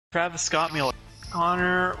Travis Scott meal.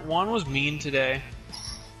 Connor, Juan was mean today.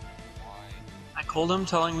 I called him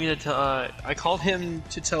telling me to I called him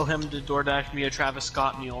to tell him to DoorDash me a Travis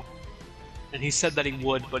Scott meal. And he said that he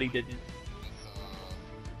would, but he didn't.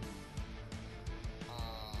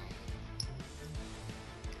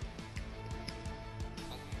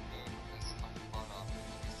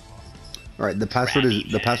 Alright, the password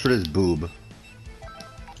is boob.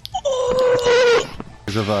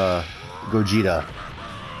 Because of Gogeta.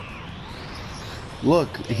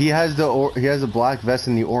 Look, he has the black vest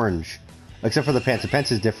and the orange. Except for the pants. The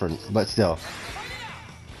pants is different, but still.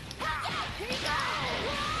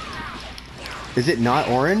 Is it not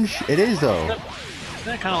orange? It is though. Isn't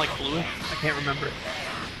that kind of like blue? I can't remember it.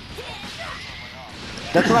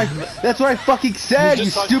 That's what I fucking said,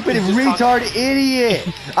 you stupid retard idiot!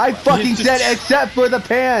 I fucking said except for the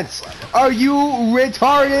pants! Are you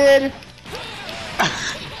retarded?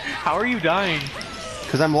 How are you dying?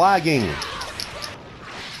 Because I'm lagging.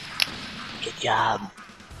 Good job.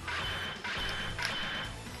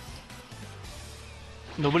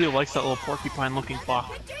 Nobody likes that little porcupine looking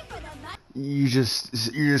clock. You're just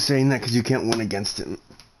saying that because you can't win against him.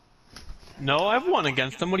 No, I've won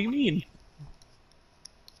against him. What do you mean?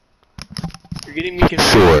 You're getting me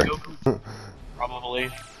confused. Sure. Goku. Probably.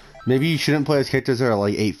 Maybe you shouldn't play as characters that are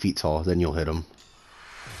like 8 feet tall, then you'll hit them.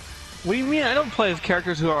 What do you mean? I don't play as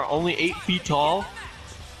characters who are only 8 feet tall.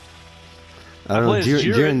 I don't know.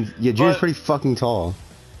 Jiren's pretty fucking tall.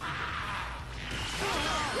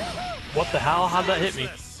 What the hell? How'd that hit me?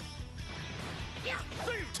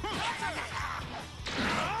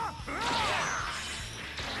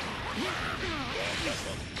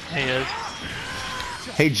 Hey, is.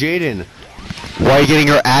 Hey, Jaden. Why are you getting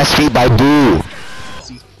your ass beat by Boo?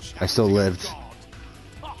 I still lived.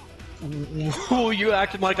 Ooh, you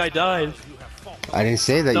acted like I died. I didn't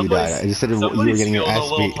say that you died. I just said you were getting your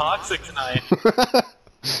ass beat. Toxic tonight.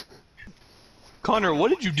 Connor, what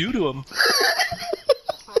did you do to him?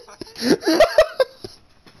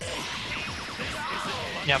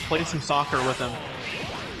 Yeah, play some soccer with him.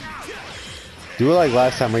 Do it like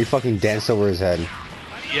last time where you fucking danced over his head.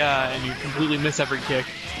 Yeah, and you completely miss every kick.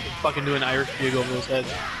 You fucking do an Irish jig over his head.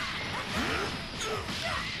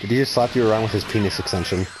 Did he just slap you around with his penis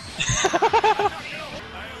extension?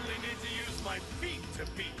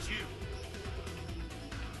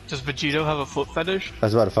 Does Vegito have a foot fetish? I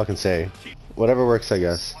was about to fucking say. Whatever works, I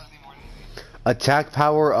guess. Attack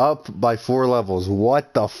power up by 4 levels.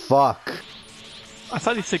 What the fuck? I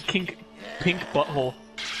thought he said pink butthole.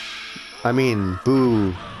 I mean,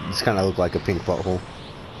 Boo just kind of look like a pink butthole.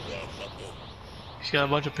 She's got a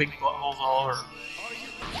bunch of pink buttholes all over.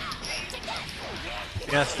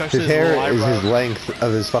 Yeah, especially his hair is his length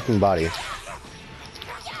of his fucking body.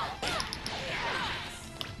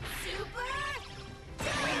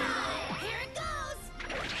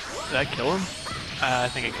 Did I kill him? I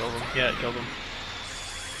think I killed him. Yeah, I killed him.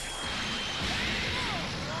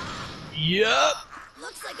 Yep.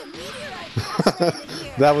 Looks like a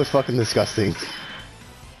meteorite. That was fucking disgusting.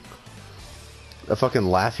 The fucking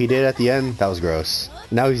laugh he did at the end, that was gross.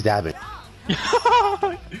 Now he's dabbing.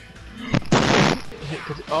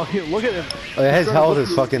 Oh, here, look at him. Oh, his health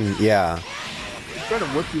is fucking, yeah. He's trying to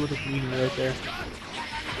whip you with his knee right there.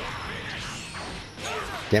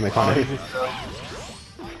 Damn it, Connor.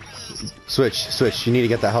 Switch, you need to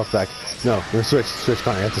get that health back. No, switch,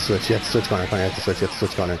 Connor, you have to switch, Connor, you have to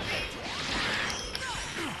switch, Connor.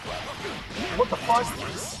 What the fuck?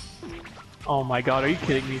 Oh my god, are you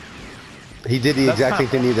kidding me? He did the exact same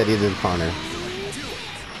thing that he did Connor.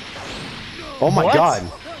 Oh my god!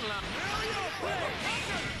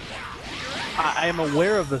 I am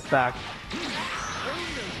aware of this fact.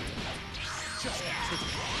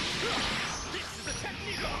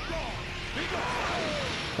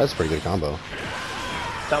 That's a pretty good combo.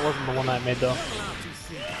 That wasn't the one I made though.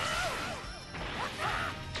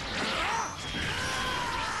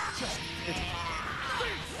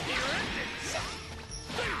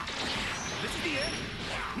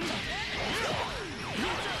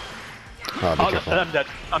 Oh, be careful. I'm dead.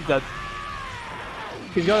 I'm dead.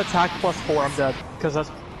 He's got attack +4, I'm dead. Because that's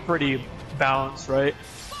pretty balanced, right?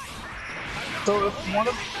 So if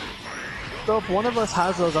one of us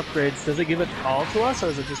has those upgrades, does it give it all to us, or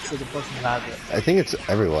is it just to the person who has it? I think it's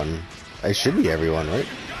everyone. It should be everyone, right?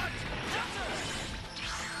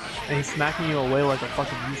 And he's smacking you away like a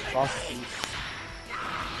fucking used prostitute.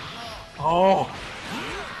 Oh!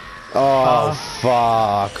 Oh,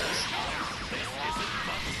 fuck.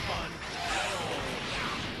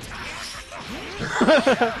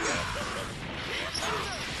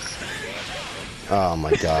 Oh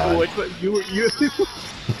my god. Wait, you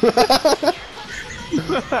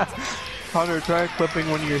Connor, try clipping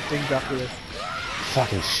one of your things after this.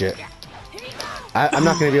 Fucking shit. I'm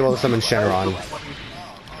not gonna be able to summon Shenron.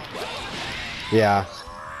 Yeah.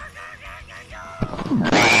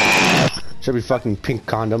 Should be fucking pink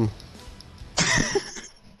condom.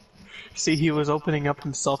 See, he was opening up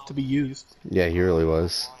himself to be used. Yeah, he really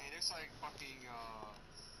was. Oh, he looks like fucking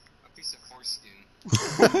a piece of foreskin.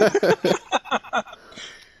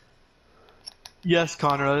 Yes,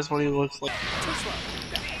 Connor, that is what he looks like.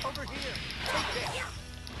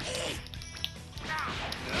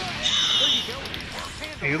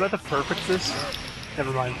 Are you about to perfect this?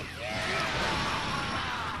 Never mind.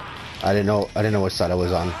 I didn't know what side I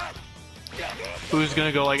was on. Who's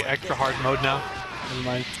gonna go like extra hard mode now? Never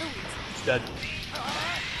mind. It's dead.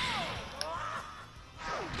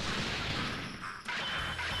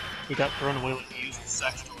 We got thrown away with the use of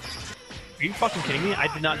sex toys. Are you fucking kidding me? I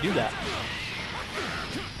did not do that.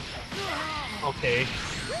 Okay.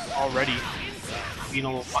 Already. Being a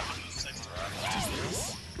little fucking sex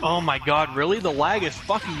toy. Oh my god, really? The lag is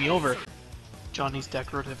fucking me over. Johnny's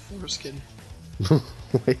decorative foreskin.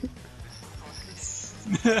 Wait.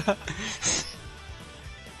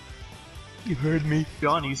 You heard me.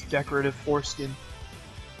 Johnny's decorative foreskin.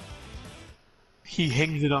 He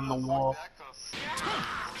hangs it on the wall.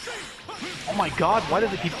 Oh my god, why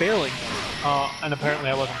does it keep failing? And apparently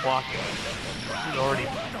I wasn't blocking. This is already...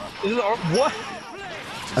 What?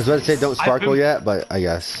 I was about to say don't sparkle yet, but I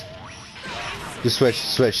guess. Just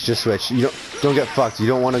switch, just switch. You don't get fucked. You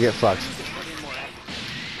don't want to get fucked.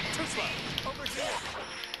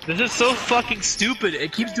 This is so fucking stupid.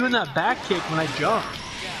 It keeps doing that back kick when I jump.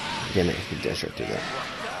 Yeah, man, you can dash right through that.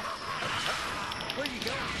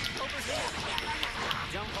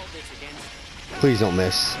 Please don't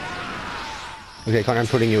miss. Okay, Connor, I'm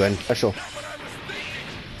putting you in. Special.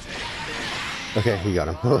 Okay, he got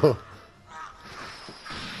him.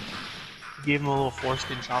 Gave him a little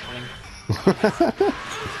foreskin chopping.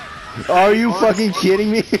 Are you fucking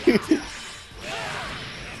kidding me?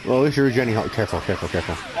 Well, at least you're regenerating health. Careful.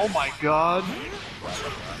 Oh my god.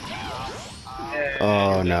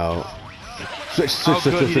 Oh no. Switch. You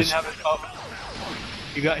didn't have it up.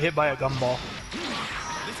 You got hit by a gumball.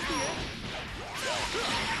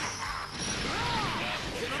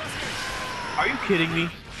 Are you kidding me?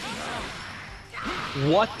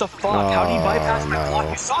 What the fuck? How did he bypass my block?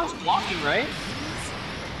 You saw us blocking, right?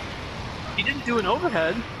 He didn't do an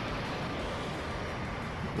overhead.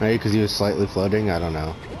 Maybe because he was slightly floating? I don't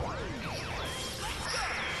know.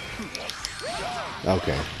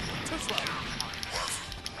 Okay.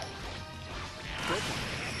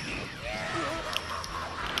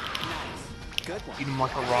 Eat him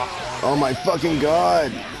like a rock. Oh my fucking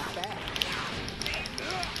god!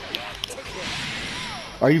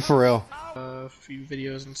 Are you for real? A few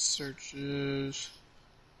videos and searches.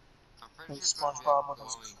 I'm pretty sure SpongeBob with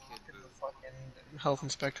glowing his kid in the booth. fucking health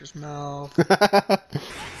inspector's mouth.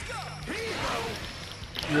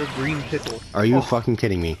 You're a green pickle. Are you fucking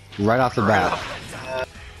kidding me? Right off the bat.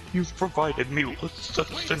 You've provided me with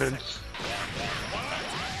sustenance.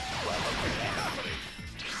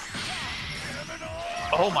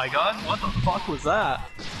 Oh my god, what the fuck was that?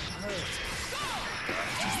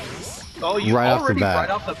 Oh, you Right off the already bat. right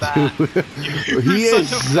off the bat. He's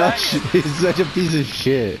such a piece of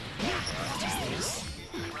shit.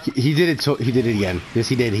 He did it. He did it again. Yes,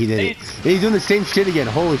 he did. And he's doing the same shit again.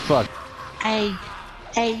 Holy fuck. Hey.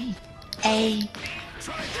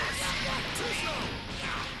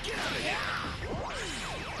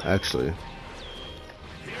 Actually,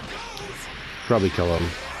 probably kill him.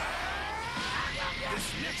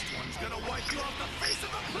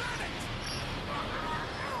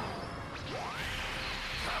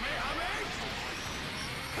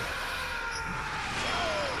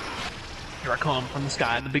 Here I come from the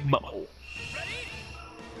sky in the big butthole.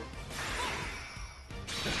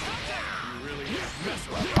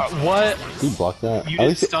 What? He blocked that. You At didn't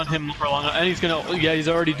least, stun him for long, and he's gonna. Yeah, he's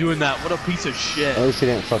already doing that. What a piece of shit. at least he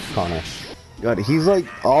didn't fuck Connor. God, he's like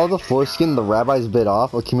all the foreskin the rabbis bit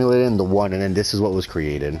off accumulated into one, and then this is what was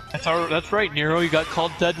created. That's right, Nero. You got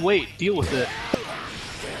called dead weight. Deal with it.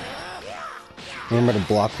 Remember to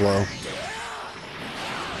block low.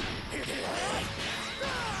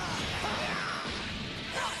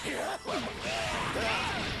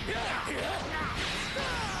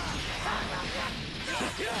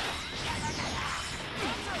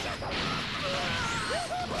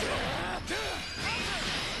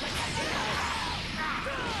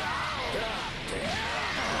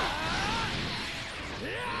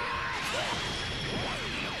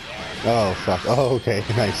 Oh fuck. Oh okay,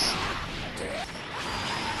 nice.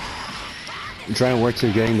 try and work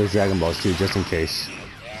to getting those Dragon Balls too, just in case.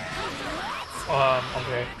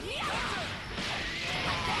 Okay.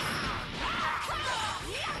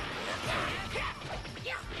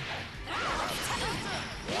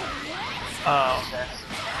 Oh, okay.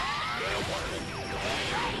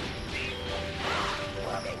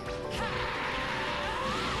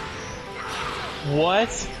 What?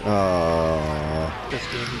 This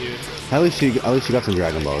game, dude. At least you got some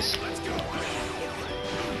Dragon Balls.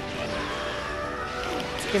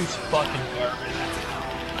 This game's fucking garbage.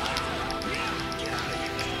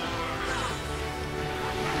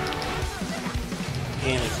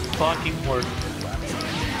 Game is fucking working.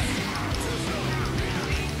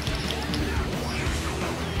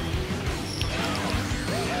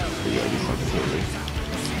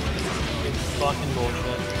 Fucking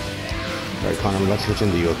bullshit. Alright, Connor, I'm about to switch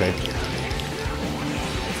into you, okay?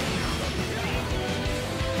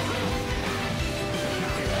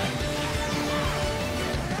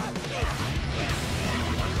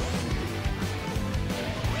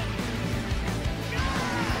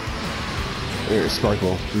 Here,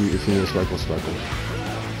 Sparkle. If you need a Sparkle, Sparkle.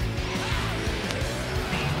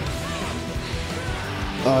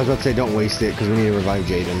 Oh, I was about to say don't waste it, because we need to revive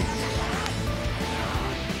Jaden.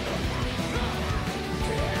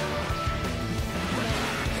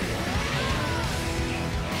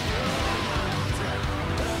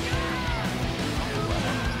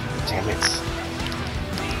 Damn it.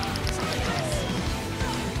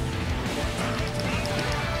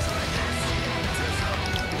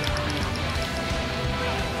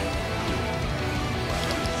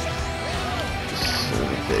 Son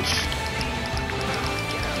of a bitch.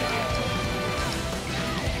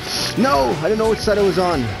 No! I didn't know which side I was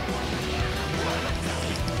on.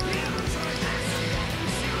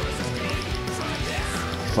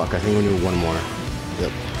 Fuck, I think we need one more.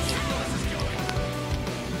 Yep.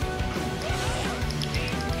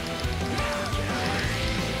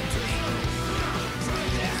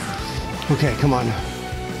 Okay, come on.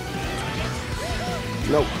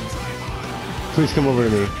 Nope. Please come over to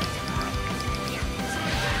me.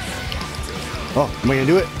 Oh, am I gonna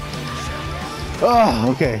do it?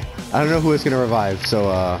 Oh, okay. I don't know who it's gonna revive, so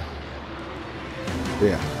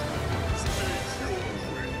yeah.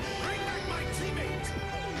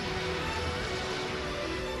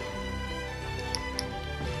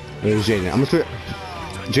 There's Jaden. I'm gonna switch.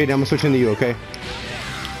 Jaden, I'm gonna switch into you, okay?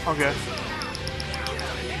 Okay.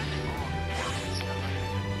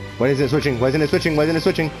 Why isn't it switching? Why isn't it switching? Why isn't it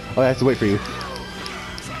switching? Oh, I have to wait for you.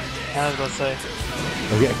 I was about to say.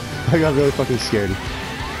 Okay. I got really fucking scared.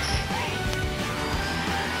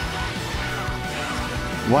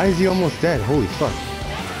 Why is he almost dead? Holy fuck.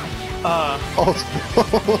 Oh.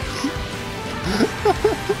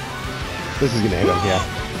 This is gonna hit him, yeah.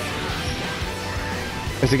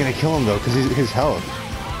 Is it gonna kill him though? Because his health.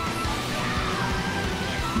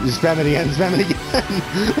 Just spam it again, spam it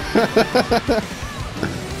again.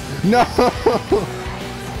 No!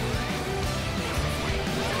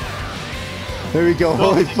 There we go,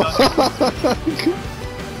 holy fuck!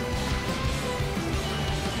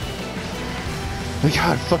 Oh my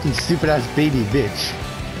god, fucking stupid ass baby bitch.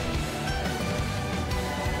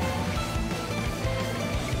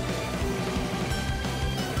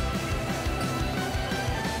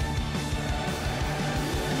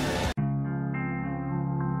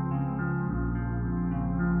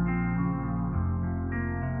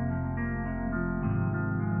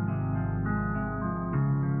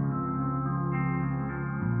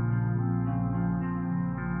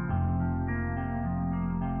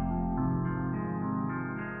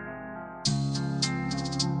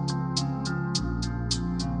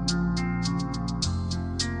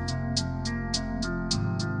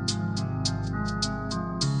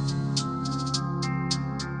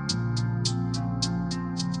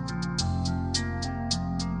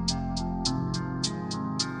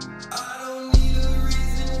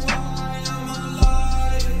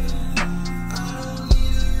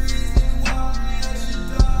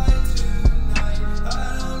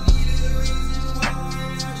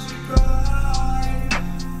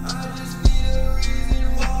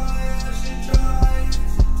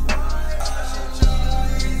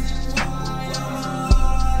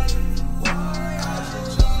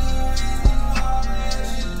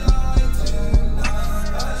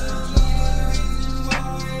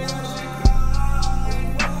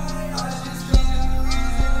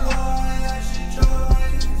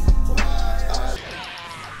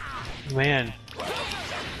 Man,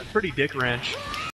 pretty dick wrench.